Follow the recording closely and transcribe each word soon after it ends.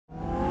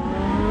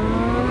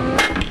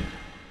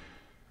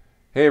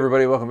Hey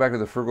everybody, welcome back to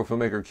the Frugal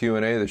Filmmaker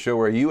Q&A, the show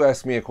where you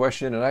ask me a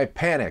question and I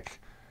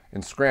panic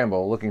and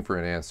scramble looking for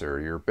an answer.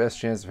 Your best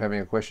chance of having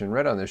a question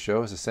read on this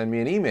show is to send me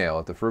an email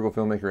at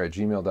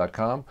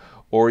thefrugalfilmmaker@gmail.com,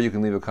 or you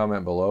can leave a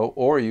comment below,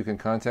 or you can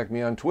contact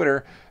me on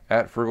Twitter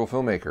at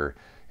frugalfilmmaker.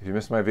 If you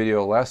missed my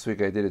video last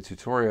week, I did a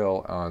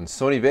tutorial on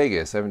Sony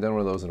Vegas. I haven't done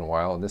one of those in a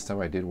while, and this time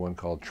I did one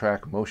called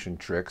Track Motion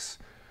Tricks.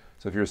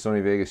 So if you're a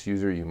Sony Vegas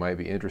user, you might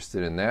be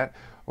interested in that.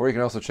 Or you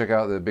can also check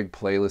out the big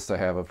playlist I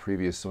have of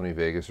previous Sony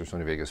Vegas or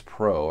Sony Vegas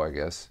Pro, I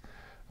guess,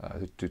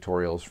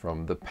 tutorials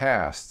from the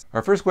past.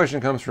 Our first question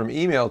comes from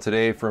email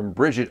today from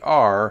Bridget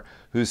R,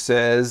 who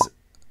says,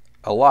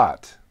 a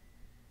lot.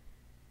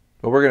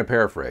 But we're going to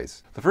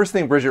paraphrase. The first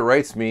thing Bridget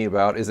writes me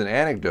about is an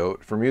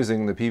anecdote from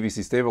using the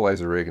PVC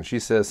stabilizer rig, and she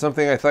says,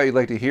 something I thought you'd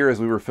like to hear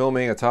as we were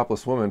filming a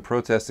topless woman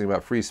protesting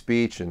about free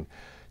speech and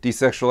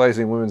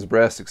desexualizing women's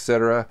breasts,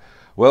 etc.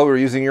 Well, we were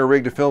using your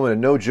rig to film it,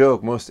 and no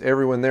joke, most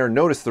everyone there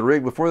noticed the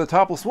rig before the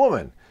topless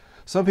woman.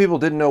 Some people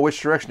didn't know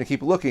which direction to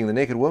keep looking, the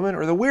naked woman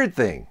or the weird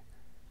thing.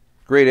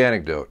 Great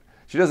anecdote.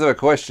 She does have a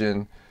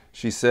question.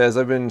 She says,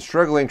 I've been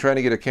struggling trying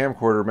to get a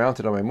camcorder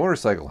mounted on my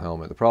motorcycle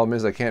helmet. The problem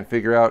is I can't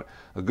figure out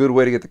a good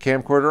way to get the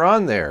camcorder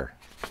on there.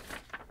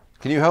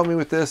 Can you help me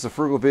with this? A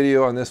frugal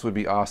video on this would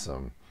be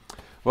awesome.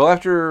 Well,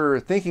 after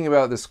thinking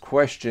about this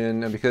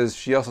question, and because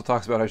she also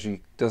talks about how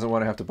she doesn't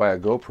want to have to buy a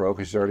GoPro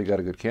because she's already got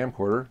a good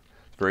camcorder,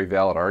 very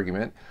valid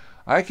argument.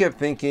 I kept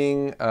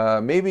thinking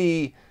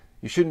maybe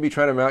you shouldn't be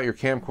trying to mount your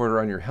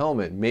camcorder on your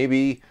helmet.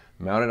 Maybe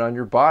mount it on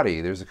your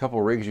body. There's a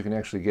couple rigs you can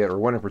actually get, or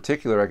one in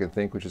particular I can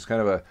think, which is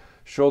kind of a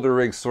shoulder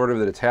rig sort of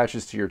that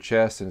attaches to your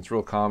chest, and it's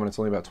real common. It's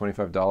only about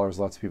 $25.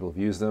 Lots of people have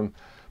used them.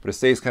 But it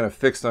stays kind of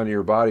fixed onto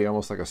your body,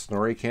 almost like a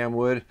snorri cam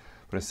would.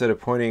 But instead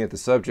of pointing at the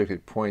subject, you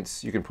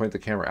can point the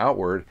camera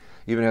outward.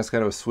 Even has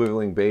kind of a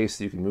swiveling base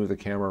so you can move the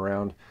camera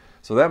around.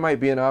 So that might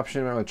be an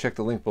option. I'm going to check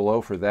the link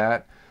below for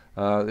that.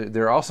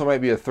 There also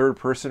might be a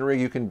third-person rig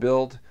you can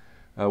build,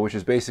 which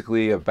is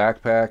basically a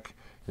backpack.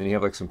 Then you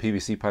have like some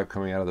PVC pipe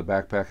coming out of the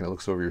backpack and it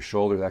looks over your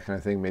shoulder, that kind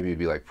of thing. Maybe it'd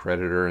be like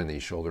Predator and the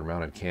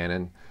shoulder-mounted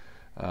cannon.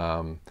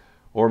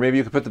 Or maybe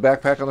you could put the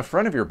backpack on the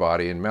front of your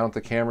body and mount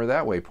the camera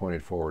that way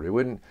pointed forward. It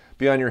wouldn't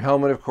be on your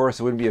helmet, of course.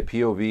 It wouldn't be a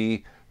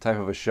POV type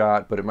of a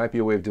shot, but it might be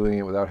a way of doing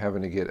it without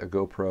having to get a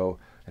GoPro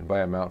and buy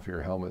a mount for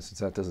your helmet, since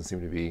that doesn't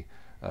seem to be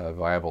a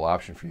viable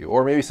option for you.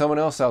 Or maybe someone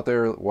else out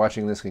there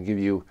watching this can give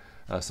you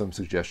some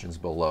suggestions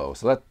below.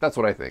 So that's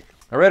what I think.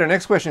 All right, our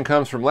next question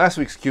comes from last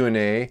week's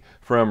Q&A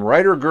from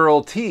Writer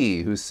Girl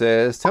T, who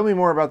says, tell me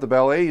more about the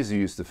ballets you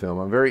used to film.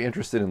 I'm very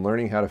interested in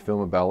learning how to film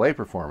a ballet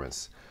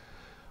performance.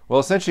 Well,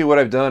 essentially what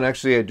I've done,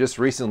 actually I just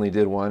recently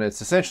did one.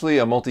 It's essentially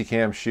a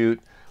multicam shoot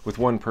with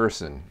one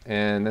person,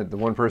 and the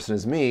one person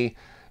is me.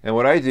 And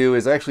what I do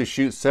is I actually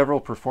shoot several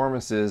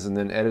performances and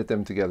then edit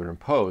them together in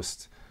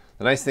post.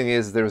 The nice thing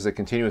is there's a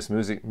continuous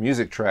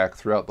music track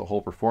throughout the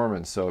whole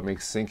performance, so it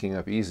makes syncing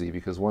up easy,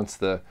 because once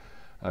the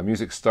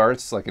music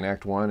starts, like in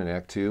Act 1 and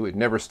Act 2, it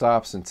never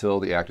stops until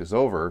the act is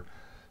over,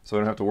 so I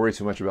don't have to worry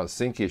too much about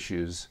sync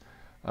issues.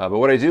 But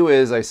what I do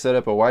is I set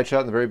up a wide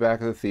shot in the very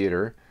back of the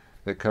theater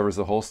that covers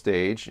the whole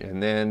stage,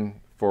 and then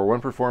for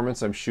one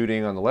performance I'm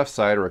shooting on the left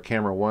side, or a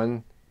camera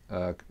 1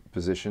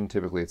 position.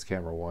 Typically it's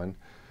camera 1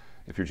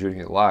 if you're shooting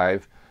it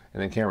live.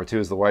 And then camera 2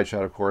 is the wide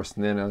shot, of course.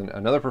 And then on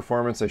another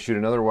performance, I shoot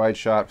another wide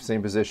shot,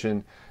 same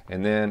position.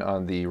 And then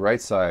on the right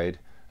side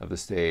of the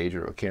stage,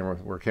 or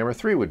where camera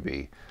 3 would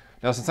be.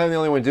 Now, since I'm the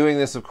only one doing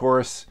this, of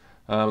course,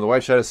 the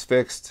wide shot is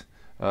fixed,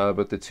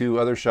 but the two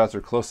other shots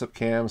are close-up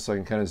cams, so I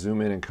can kind of zoom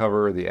in and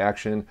cover the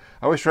action.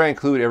 I always try to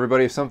include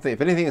everybody.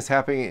 If anything is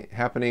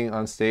happening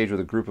on stage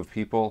with a group of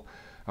people,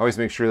 I always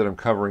make sure that I'm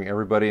covering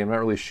everybody. I'm not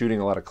really shooting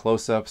a lot of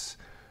close-ups,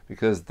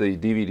 because the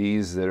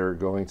DVDs that are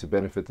going to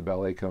benefit the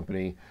ballet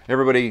company,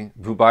 everybody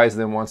who buys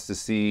them wants to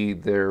see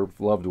their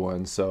loved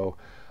ones, so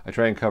I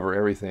try and cover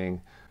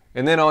everything.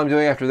 And then all I'm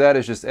doing after that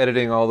is just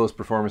editing all those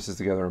performances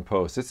together in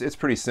post. It's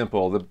pretty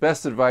simple. The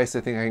best advice I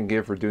think I can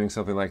give for doing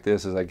something like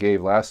this, as I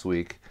gave last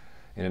week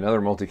in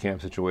another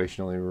multicam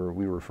situation, only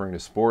we were referring to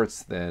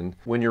sports then.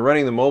 When you're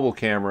running the mobile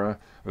camera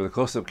or the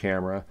close-up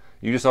camera,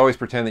 you just always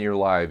pretend that you're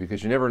live,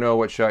 because you never know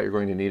what shot you're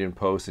going to need in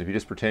post. And if you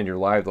just pretend you're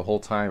live the whole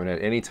time, and at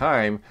any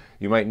time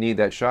you might need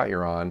that shot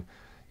you're on,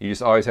 you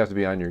just always have to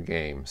be on your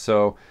game.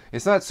 So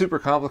it's not super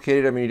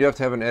complicated. I mean, you do have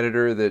to have an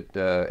editor that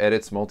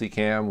edits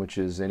multicam, which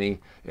is any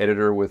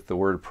editor with the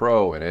word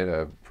Pro in it,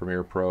 a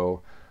Premiere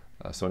Pro,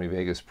 Sony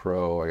Vegas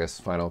Pro, I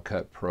guess Final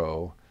Cut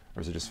Pro,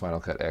 or is it just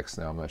Final Cut X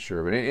now? I'm not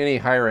sure. But any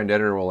higher end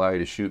editor will allow you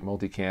to shoot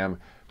multicam,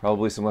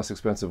 probably some less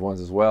expensive ones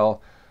as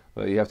well.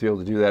 But you have to be able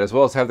to do that, as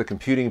well as have the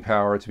computing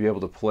power to be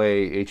able to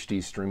play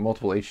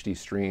multiple HD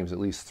streams, at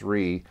least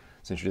 3,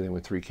 since you're dealing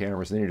with 3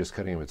 cameras, and then you're just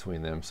cutting in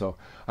between them. So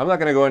I'm not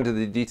going to go into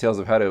the details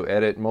of how to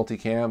edit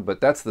multicam,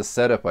 but that's the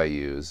setup I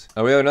use.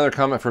 We have another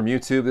comment from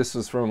YouTube. This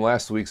was from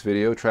last week's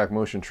video, Track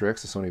Motion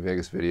Tricks, the Sony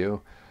Vegas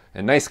video.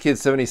 And Nice Kid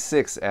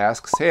 76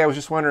 asks, hey, I was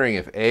just wondering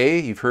if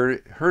A, you've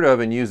heard of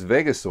and used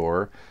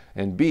Vegasaur,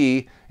 and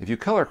B, if you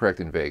color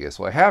correct in Vegas.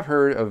 Well, I have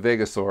heard of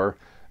Vegasaur.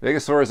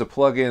 Vegasaur is a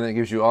plugin that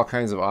gives you all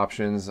kinds of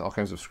options, all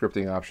kinds of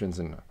scripting options,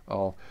 and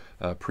all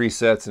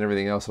presets and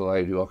everything else that allow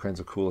you to do all kinds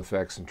of cool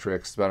effects and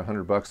tricks. It's about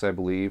 $100, I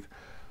believe.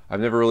 I've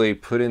never really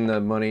put in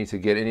the money to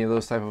get any of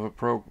those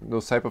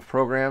type of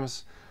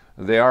programs.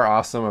 They are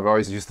awesome. I've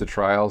always used the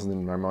trials,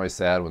 and then I'm always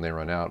sad when they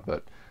run out,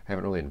 but I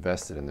haven't really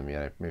invested in them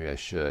yet. Maybe I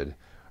should.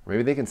 Or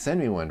maybe they can send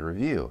me one to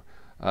review.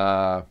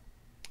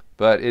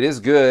 But it is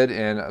good,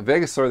 and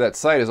Vegasaur, that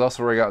site, is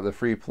also where I got the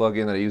free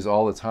plugin that I use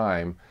all the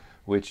time,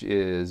 which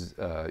is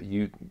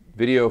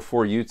Video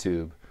for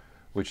YouTube,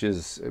 which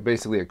is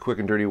basically a quick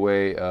and dirty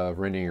way of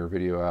rendering your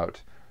video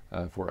out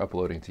for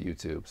uploading to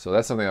YouTube. So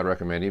that's something I'd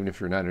recommend, even if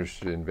you're not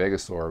interested in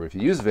Vegasaur. But if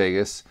you use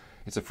Vegas,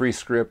 it's a free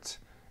script,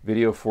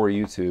 Video for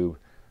YouTube,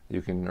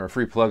 or a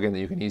free plugin that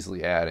you can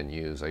easily add and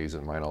use. I use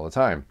it in mine all the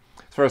time.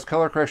 As far as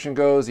color correction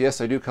goes,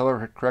 yes, I do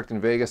color correct in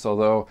Vegas,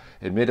 although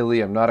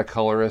admittedly I'm not a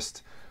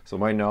colorist, so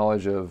my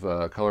knowledge of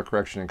color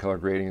correction and color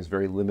grading is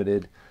very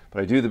limited.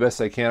 But I do the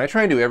best I can. I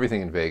try and do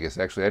everything in Vegas,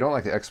 actually. I don't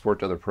like to export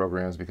to other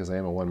programs because I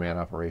am a one-man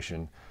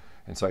operation.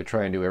 And so I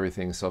try and do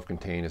everything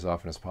self-contained as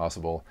often as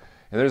possible.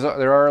 And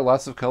there are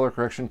lots of color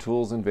correction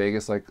tools in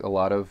Vegas, like a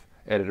lot of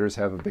editors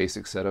have a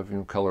basic set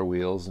of color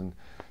wheels, and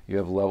you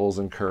have levels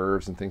and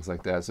curves and things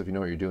like that. So if you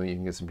know what you're doing, you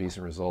can get some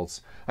decent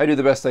results. I do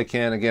the best I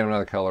can. Again, I'm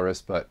not a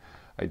colorist, but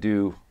I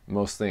do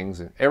most things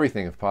and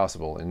everything, if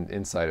possible,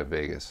 inside of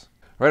Vegas.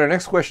 All right, our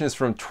next question is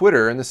from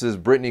Twitter, and this is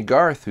Brittany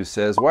Garth, who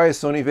says, why is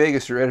Sony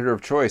Vegas your editor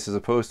of choice as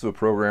opposed to a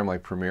program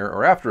like Premiere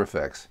or After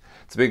Effects?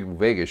 It's a big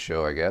Vegas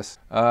show, I guess.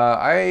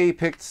 I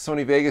picked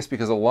Sony Vegas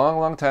because a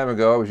long time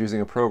ago I was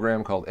using a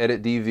program called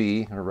Edit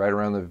DV, right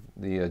around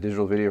the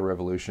digital video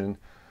revolution.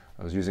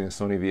 I was using a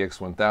Sony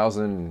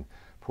VX1000 and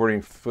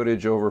porting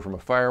footage over from a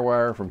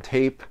FireWire, from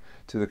tape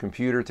to the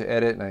computer to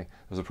edit. And there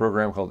was a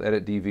program called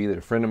Edit DV that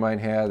a friend of mine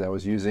had that I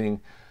was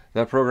using.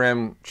 That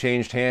program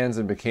changed hands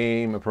and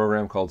became a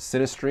program called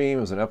Cinestream. It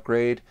was an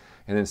upgrade.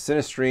 And then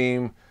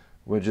Cinestream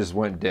just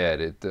went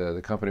dead.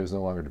 The company was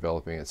no longer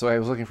developing it. So I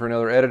was looking for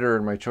another editor,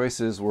 and my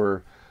choices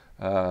were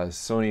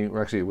Sony,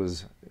 or actually it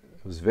was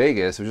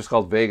Vegas. It was just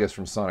called Vegas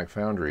from Sonic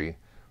Foundry. It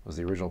was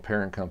the original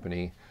parent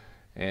company.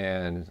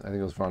 And I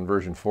think it was on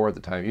version 4 at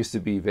the time. It used to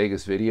be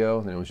Vegas Video,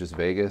 and it was just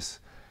Vegas.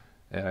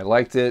 And I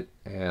liked it,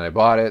 and I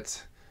bought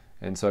it,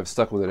 and so I've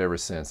stuck with it ever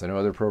since. I know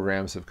other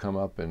programs have come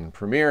up, and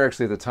Premiere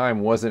actually at the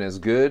time wasn't as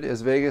good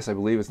as Vegas. I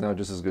believe it's now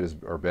just as good as,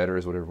 or better,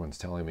 is what everyone's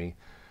telling me.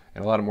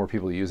 And a lot of more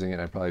people using it,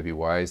 and I'd probably be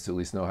wise to at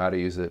least know how to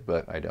use it,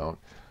 but I don't.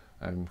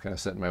 I'm kind of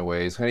set in my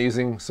ways. Kind of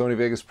using Sony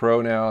Vegas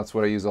Pro now. That's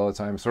what I use all the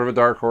time. Sort of a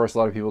dark horse. A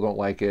lot of people don't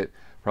like it,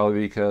 probably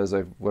because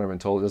what I've been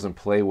told, it doesn't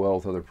play well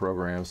with other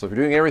programs. So if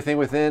you're doing everything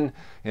within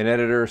an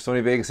editor,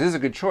 Sony Vegas is a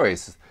good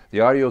choice. The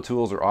audio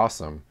tools are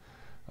awesome,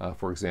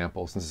 for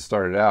example, since it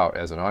started out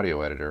as an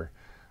audio editor.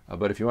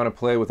 But if you want to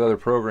play with other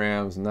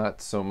programs,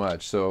 not so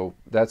much. So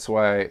that's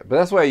why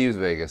I use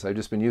Vegas. I've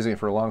just been using it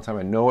for a long time.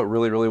 I know it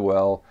really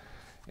well,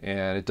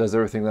 and it does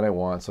everything that I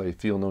want, so I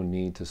feel no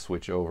need to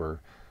switch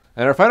over.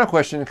 And our final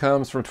question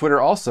comes from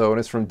Twitter also, and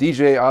it's from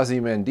DJ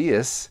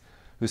Ozymandias,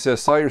 who says,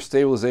 saw your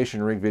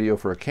stabilization rig video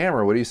for a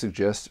camera. What do you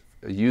suggest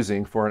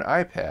using for an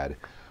iPad?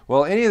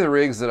 Well, any of the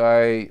rigs that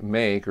I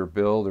make or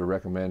build or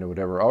recommend or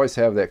whatever always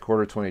have that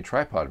 1/4-20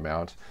 tripod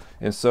mount.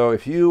 And so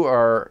if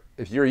you're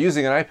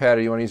using an iPad or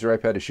you want to use your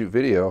iPad to shoot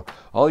video,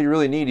 all you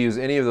really need to use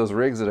any of those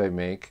rigs that I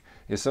make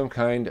is some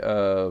kind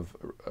of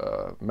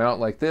mount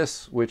like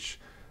this,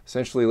 which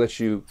essentially lets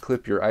you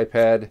clip your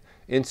iPad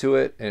into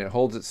it, and it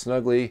holds it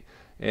snugly,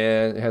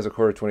 and it has a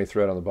 1/4-20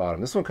 thread on the bottom.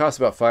 This one costs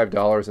about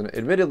 $5, and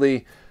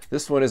admittedly,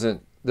 this one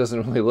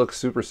doesn't really look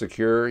super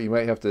secure. You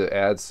might have to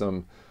add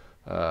some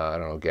I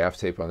don't know, gaff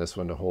tape on this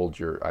one to hold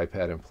your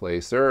iPad in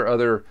place. There are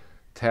other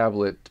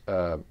tablet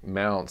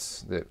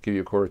mounts that give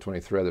you a 1/4-20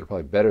 thread that are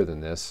probably better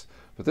than this,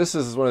 but this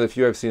is one of the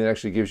few I've seen that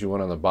actually gives you one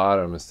on the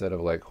bottom instead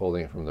of like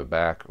holding it from the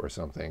back or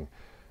something.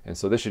 And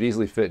so this should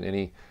easily fit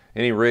in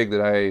any rig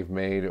that I've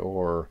made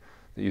or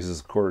that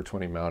uses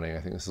 1/4-20 mounting.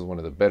 I think this is one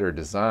of the better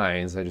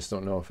designs. I just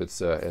don't know if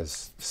it's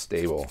as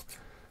stable.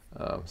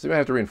 So you might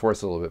have to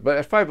reinforce it a little bit, but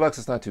at $5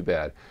 it's not too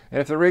bad.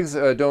 And if the rigs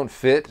don't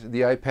fit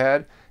the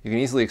iPad, you can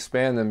easily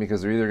expand them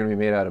because they're either going to be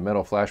made out of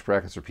metal flash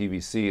brackets or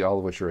PVC, all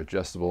of which are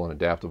adjustable and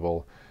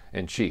adaptable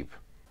and cheap.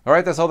 All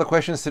right, that's all the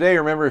questions today.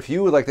 Remember, if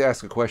you would like to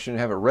ask a question and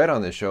have it read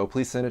on this show,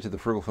 please send it to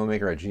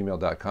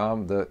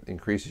thefrugalfilmmaker@gmail.com. That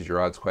increases your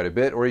odds quite a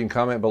bit. Or you can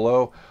comment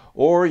below,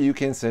 or you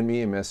can send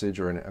me a message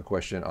or a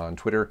question on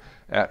Twitter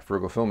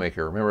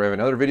 @frugalfilmmaker. Remember, I have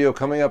another video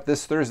coming up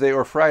this Thursday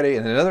or Friday,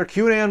 and another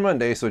Q&A on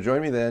Monday, so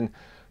join me then.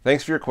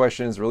 Thanks for your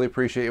questions. Really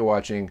appreciate you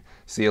watching.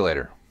 See you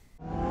later.